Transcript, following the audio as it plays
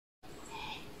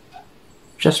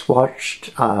Just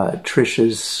watched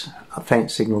Trish's Faint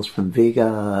Signals from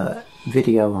Vega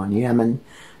video on Yemen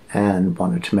and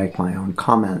wanted to make my own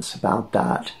comments about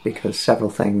that because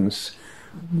several things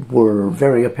were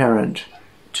very apparent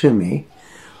to me.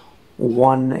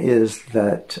 One is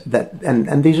that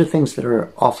these are things that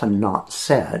are often not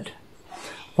said.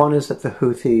 One is that the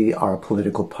Houthi are a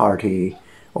political party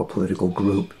or political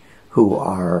group who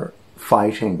are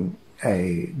fighting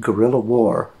a guerrilla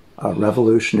war, a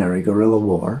revolutionary guerrilla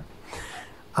war,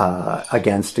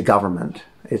 against a government.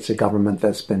 It's a government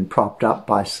that's been propped up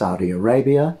by Saudi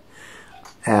Arabia.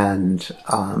 And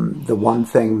the one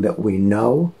thing that we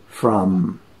know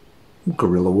from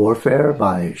guerrilla warfare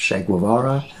by Che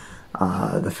Guevara,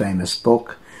 the famous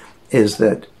book, is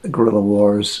that guerrilla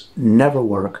wars never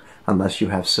work unless you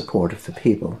have support of the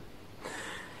people.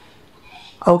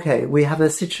 Okay, we have a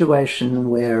situation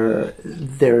where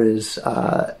there is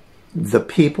the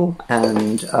people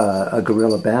and a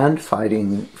guerrilla band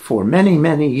fighting for many,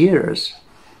 many years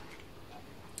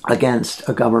against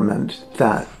a government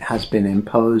that has been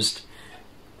imposed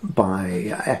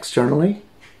externally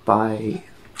by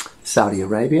Saudi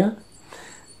Arabia,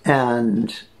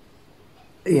 and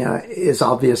is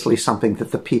obviously something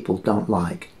that the people don't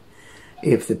like.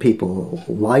 If the people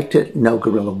liked it, no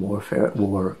guerrilla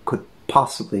war could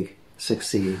possibly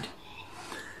succeed.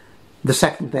 The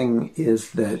second thing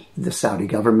is that the Saudi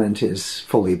government is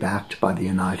fully backed by the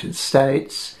United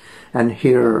States. And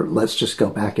here, let's just go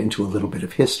back into a little bit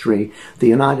of history. The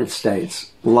United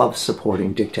States loves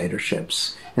supporting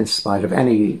dictatorships. In spite of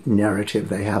any narrative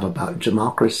they have about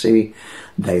democracy,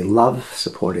 they love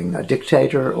supporting a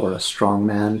dictator or a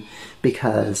strongman,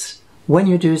 because when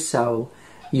you do so,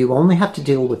 you only have to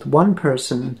deal with one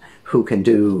person who can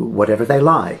do whatever they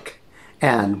like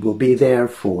and will be there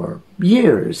for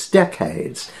years,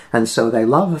 decades. And so they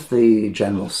love the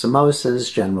General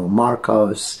Somosas, General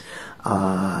Marcos,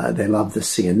 they love the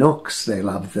Sihanouks, they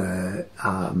love the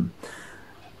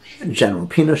General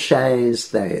Pinochets,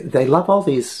 they love all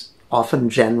these often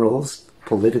generals,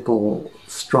 political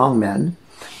strongmen.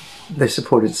 They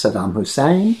supported Saddam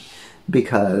Hussein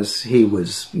because he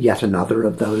was yet another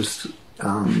of those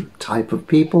type of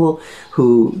people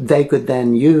who they could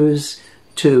then use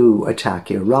to attack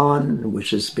Iran, which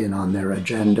has been on their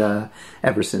agenda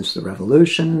ever since the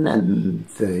revolution, and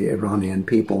the Iranian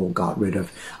people got rid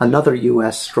of another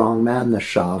U.S. strongman, the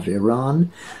Shah of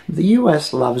Iran. The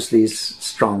U.S. loves these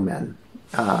strongmen.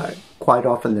 Quite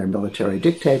often they're military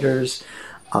dictators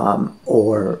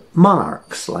or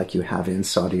monarchs, like you have in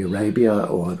Saudi Arabia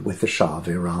or with the Shah of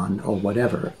Iran or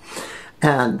whatever.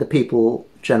 And the people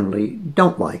generally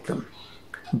don't like them.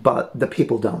 But the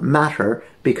people don't matter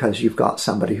because you've got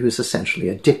somebody who's essentially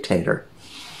a dictator.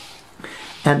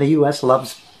 And the U.S.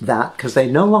 loves that because they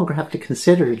no longer have to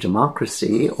consider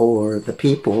democracy or the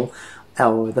people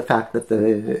or the fact that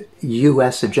the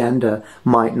U.S. agenda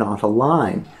might not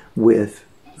align with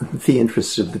the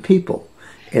interests of the people.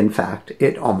 In fact,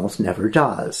 it almost never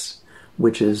does,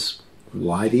 which is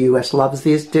why the U.S. loves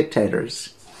these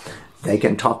dictators. They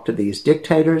can talk to these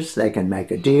dictators, they can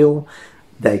make a deal,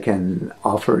 they can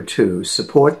offer to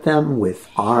support them with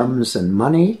arms and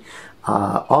money,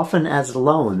 often as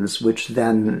loans, which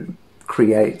then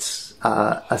creates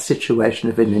a situation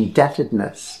of an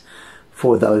indebtedness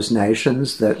for those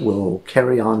nations that will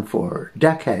carry on for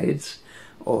decades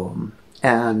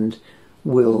and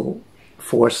will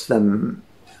force them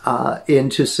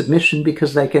into submission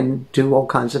because they can do all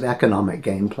kinds of economic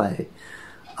gameplay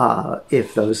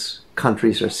if those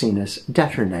countries are seen as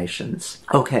debtor nations.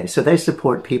 Okay, so they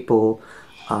support people.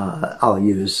 I'll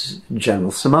use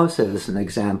General Somoza as an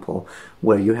example,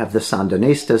 where you have the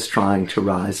Sandinistas trying to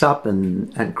rise up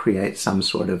and create some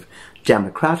sort of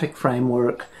democratic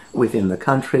framework within the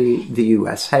country. The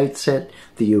U.S. hates it.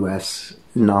 The U.S.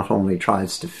 not only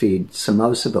tries to feed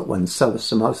Somoza, but when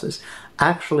Somoza's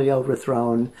actually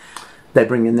overthrown, they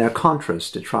bring in their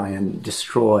Contras to try and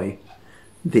destroy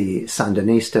the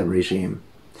Sandinista regime.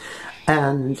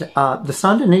 And the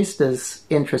Sandinistas,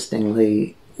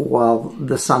 interestingly, while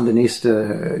the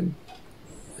Sandinista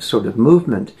sort of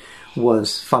movement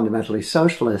was fundamentally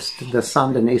socialist, the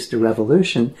Sandinista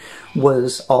revolution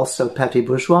was also petty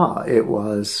bourgeois. It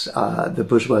was, the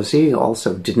bourgeoisie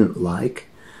also didn't like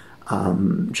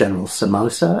General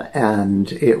Somoza,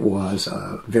 and it was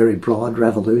a very broad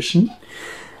revolution.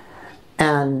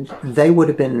 And they would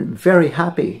have been very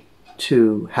happy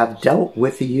to have dealt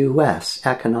with the U.S.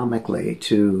 economically,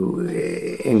 to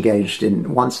engaged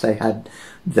in, once they had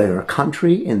their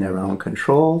country in their own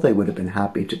control, they would have been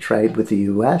happy to trade with the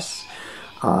U.S.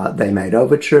 They made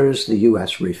overtures, the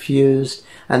U.S. refused,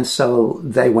 and so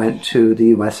they went to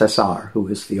the USSR, who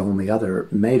was the only other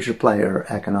major player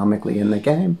economically in the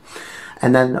game.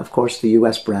 And then, of course, the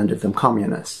U.S. branded them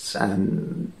communists,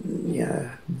 and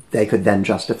they could then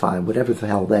justify whatever the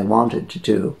hell they wanted to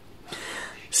do.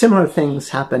 Similar things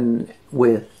happen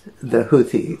with the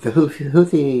Houthi. The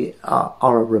Houthi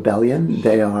are a rebellion.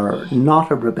 They are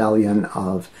not a rebellion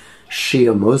of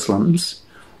Shia Muslims.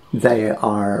 They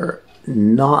are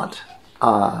not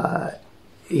a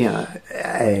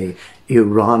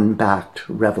Iran-backed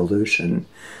revolution.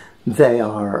 They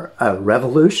are a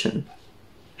revolution,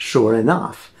 sure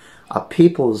enough, a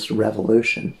people's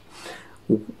revolution.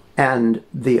 And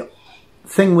the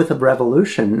thing with a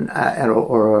revolution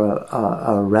or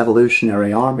a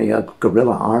revolutionary army, a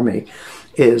guerrilla army,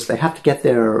 is they have to get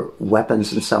their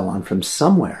weapons and so on from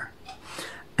somewhere.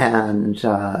 And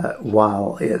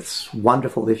while it's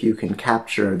wonderful if you can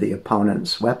capture the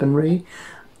opponent's weaponry,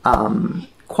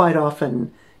 quite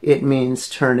often it means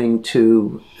turning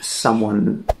to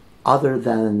someone other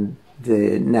than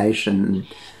the nations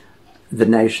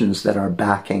that are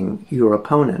backing your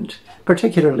opponent,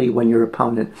 particularly when your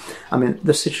opponent,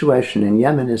 the situation in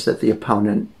Yemen is that the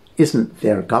opponent isn't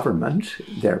their government,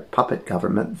 their puppet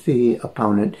government. The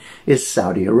opponent is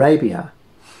Saudi Arabia,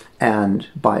 and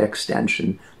by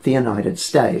extension, the United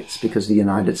States, because the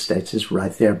United States is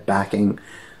right there backing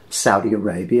Saudi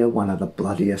Arabia, one of the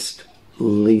bloodiest,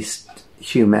 least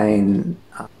humane,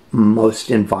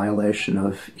 most in violation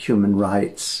of human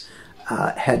rights,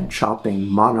 head-chopping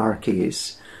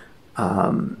monarchies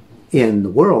in the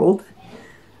world.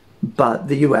 But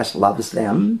the U.S. loves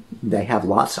them. They have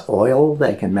lots of oil.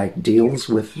 They can make deals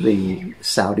with the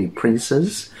Saudi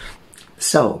princes.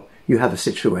 So you have a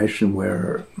situation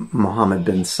where Mohammed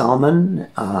bin Salman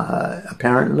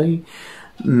apparently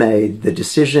made the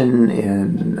decision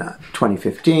in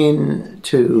 2015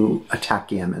 to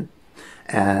attack Yemen.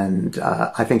 And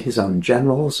I think his own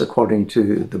generals, according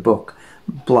to the book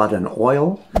Blood and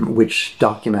Oil, which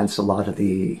documents a lot of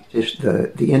the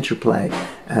interplay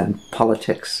and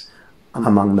politics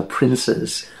among the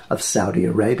princes of Saudi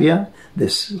Arabia,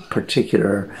 this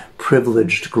particular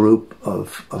privileged group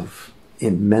of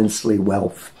immensely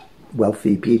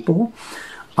wealthy people,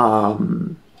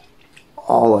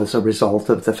 all as a result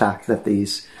of the fact that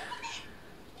these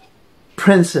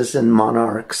princes and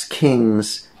monarchs,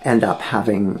 kings, end up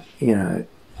having,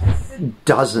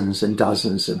 dozens and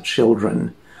dozens of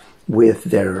children with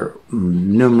their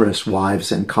numerous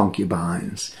wives and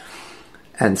concubines.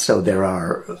 And so there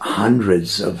are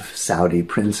hundreds of Saudi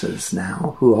princes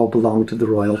now who all belong to the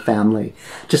royal family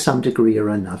to some degree or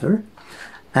another.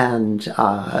 And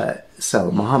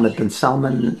so Mohammed bin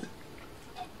Salman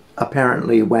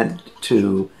apparently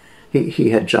he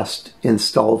had just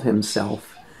installed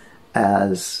himself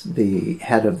as the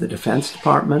head of the Defense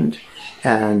Department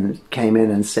and came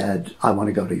in and said, I want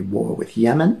to go to war with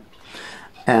Yemen.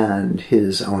 And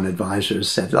his own advisors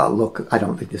said, oh, look, I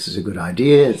don't think this is a good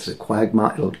idea. It's a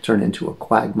quagmire. It'll turn into a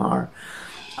quagmire.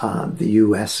 The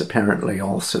U.S. apparently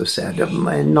also said,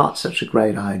 not such a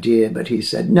great idea, but he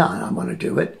said, no, I want to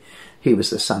do it. He was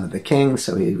the son of the king,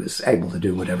 so he was able to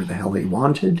do whatever the hell he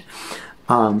wanted.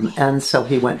 And so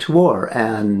he went to war,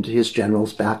 and his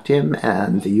generals backed him,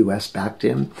 and the U.S. backed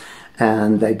him,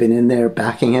 and they've been in there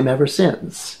backing him ever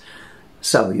since.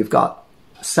 So you've got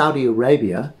Saudi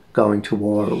Arabia going to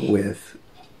war with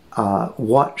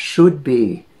what should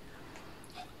be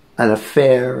an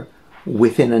affair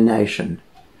within a nation.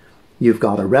 You've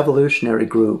got a revolutionary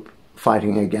group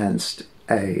fighting against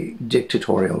a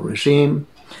dictatorial regime,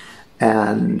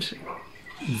 and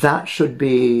that should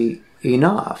be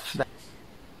enough.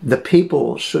 The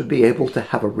people should be able to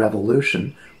have a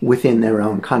revolution within their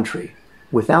own country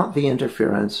without the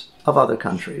interference of other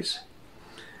countries.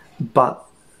 But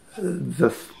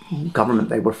the government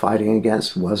they were fighting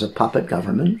against was a puppet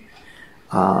government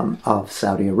of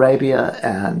Saudi Arabia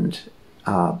and,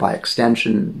 by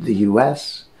extension, the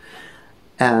U.S.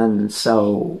 And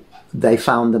so they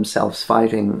found themselves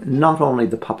fighting not only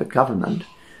the puppet government,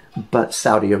 but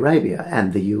Saudi Arabia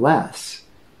and the U.S.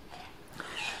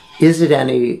 Is it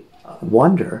any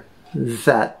wonder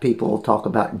that people talk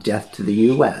about death to the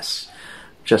U.S.,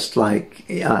 just like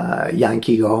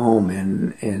Yankee Go Home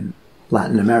in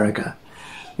Latin America,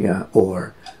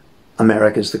 or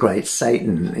America's the great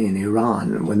Satan in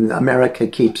Iran? When America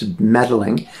keeps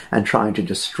meddling and trying to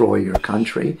destroy your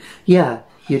country,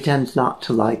 you tend not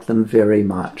to like them very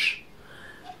much.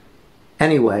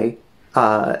 Anyway,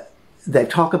 they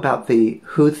talk about the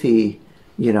Houthi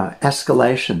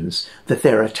escalations, that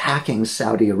they're attacking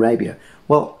Saudi Arabia.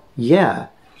 Well, yeah.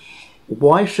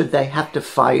 Why should they have to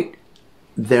fight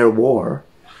their war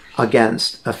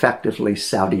against effectively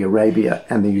Saudi Arabia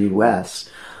and the US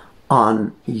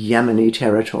on Yemeni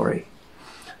territory.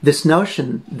 This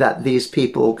notion that these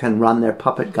people can run their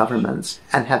puppet governments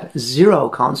and have zero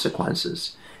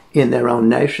consequences in their own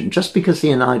nation, just because the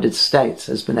United States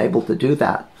has been able to do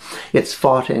that. It's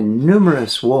fought in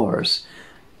numerous wars,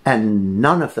 and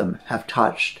none of them have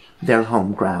touched their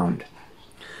home ground.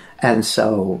 And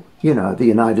so, the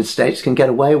United States can get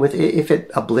away with it if it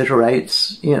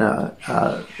obliterates,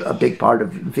 a big part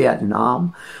of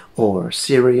Vietnam or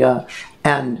Syria,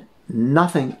 and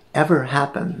nothing ever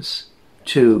happens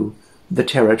to the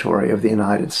territory of the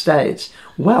United States.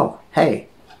 Well, hey,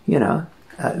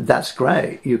 that's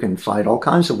great. You can fight all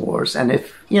kinds of wars. And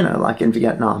if, like in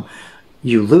Vietnam,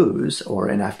 you lose, or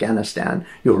in Afghanistan,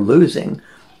 you're losing,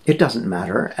 it doesn't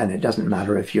matter. And it doesn't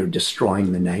matter if you're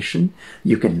destroying the nation.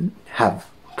 You can have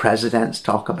presidents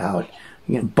talk about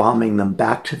bombing them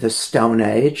back to the Stone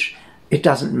Age. It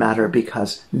doesn't matter,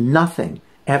 because nothing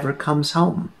ever comes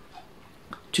home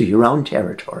to your own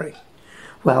territory.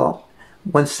 Well,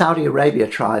 when Saudi Arabia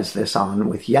tries this on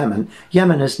with Yemen,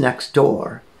 Yemen is next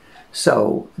door.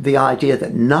 So the idea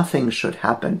that nothing should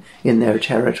happen in their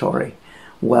territory,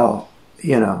 well,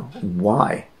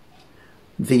 why?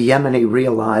 The Yemeni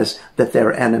realize that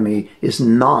their enemy is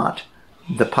not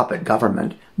the puppet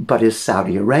government, but is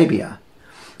Saudi Arabia.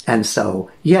 And so,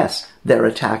 yes, they're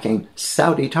attacking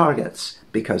Saudi targets,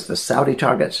 because the Saudi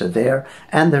targets are there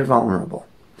and they're vulnerable.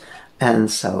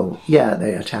 And so, yeah,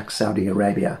 they attack Saudi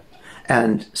Arabia.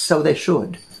 And so they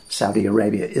should. Saudi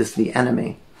Arabia is the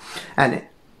enemy. And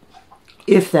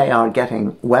if they are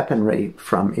getting weaponry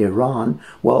from Iran,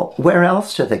 well, where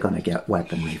else are they going to get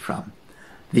weaponry from?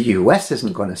 The US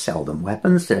isn't going to sell them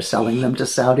weapons. They're selling them to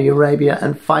Saudi Arabia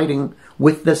and fighting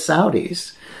with the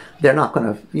Saudis. They're not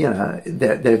going to,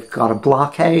 they've got a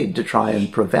blockade to try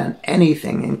and prevent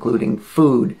anything, including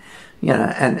food,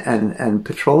 and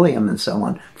petroleum and so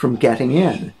on, from getting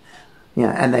in.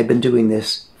 And they've been doing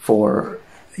this for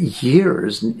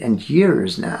years and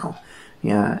years now.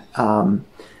 And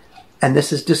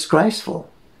this is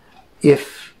disgraceful.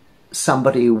 If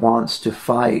somebody wants to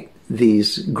fight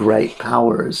these great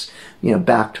powers,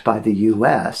 backed by the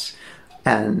US,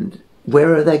 and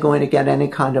where are they going to get any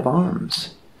kind of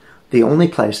arms? The only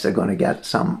place they're going to get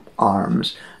some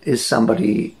arms is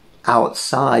somebody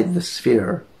outside the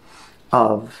sphere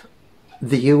of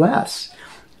the US.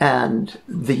 And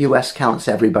the US counts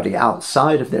everybody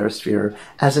outside of their sphere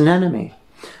as an enemy.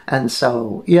 And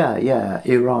so,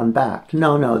 Iran backed.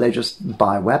 No, they just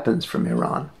buy weapons from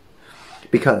Iran,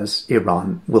 because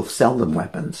Iran will sell them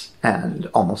weapons and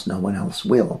almost no one else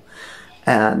will.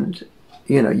 And,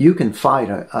 you can fight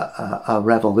a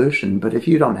revolution, but if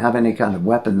you don't have any kind of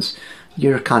weapons,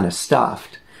 you're kind of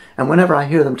stuffed. And whenever I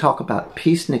hear them talk about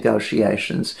peace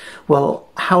negotiations, well,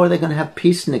 how are they going to have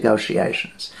peace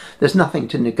negotiations? There's nothing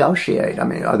to negotiate. I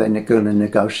mean, are they going to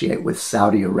negotiate with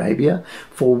Saudi Arabia?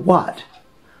 For what?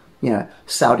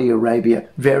 Saudi Arabia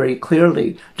very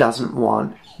clearly doesn't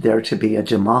want there to be a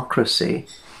democracy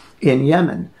in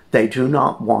Yemen. They do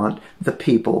not want the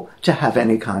people to have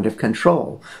any kind of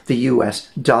control. The US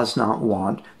does not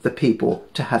want the people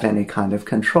to have any kind of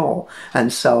control.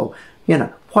 And so,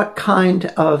 what kind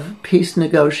of peace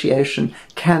negotiation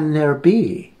can there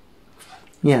be?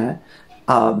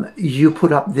 You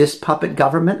put up this puppet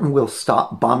government and we'll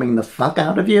stop bombing the fuck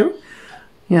out of you?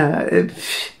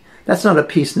 That's not a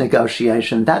peace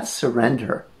negotiation. That's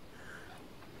surrender.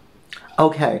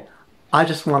 Okay, I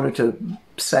just wanted to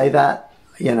say that.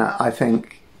 I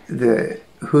think the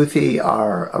Houthi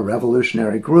are a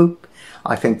revolutionary group.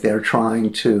 I think they're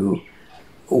trying to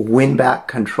win back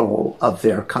control of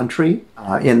their country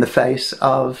in the face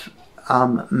of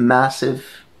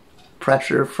massive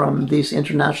pressure from these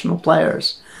international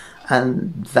players.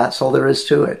 And that's all there is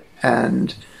to it.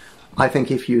 And I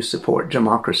think if you support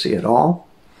democracy at all,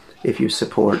 if you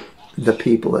support the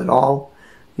people at all,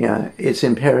 it's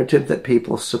imperative that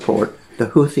people support the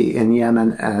Houthi in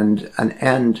Yemen and an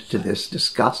end to this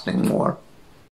disgusting war.